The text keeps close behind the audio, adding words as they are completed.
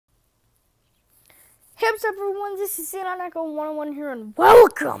Hey, what's up everyone, this is Nekonouncement here and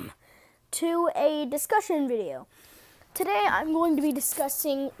welcome to a discussion video. Today I'm going to be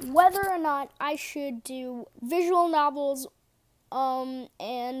discussing whether or not I should do visual novels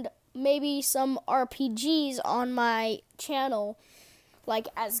and maybe some RPGs on my channel, like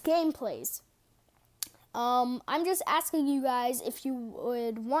as gameplays. I'm just asking you guys if you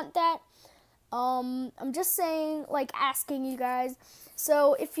would want that. I'm just saying, like, asking you guys.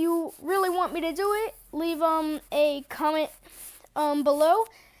 So if you really want me to do it, leave a comment below,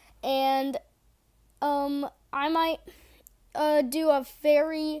 and I might do a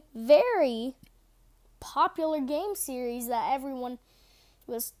very, very popular game series that everyone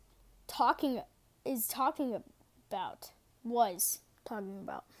was talking about.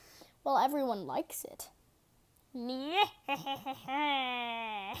 Well, everyone likes it.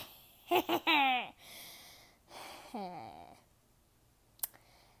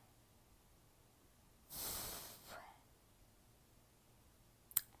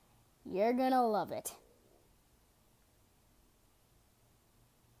 You're gonna love it.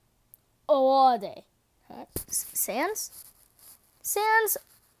 Oh, are they? Huh? Sans? Sans,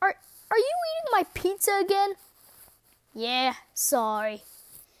 are you eating my pizza again? Yeah, sorry.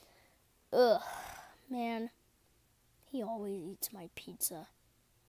 Ugh, man. He always eats my pizza.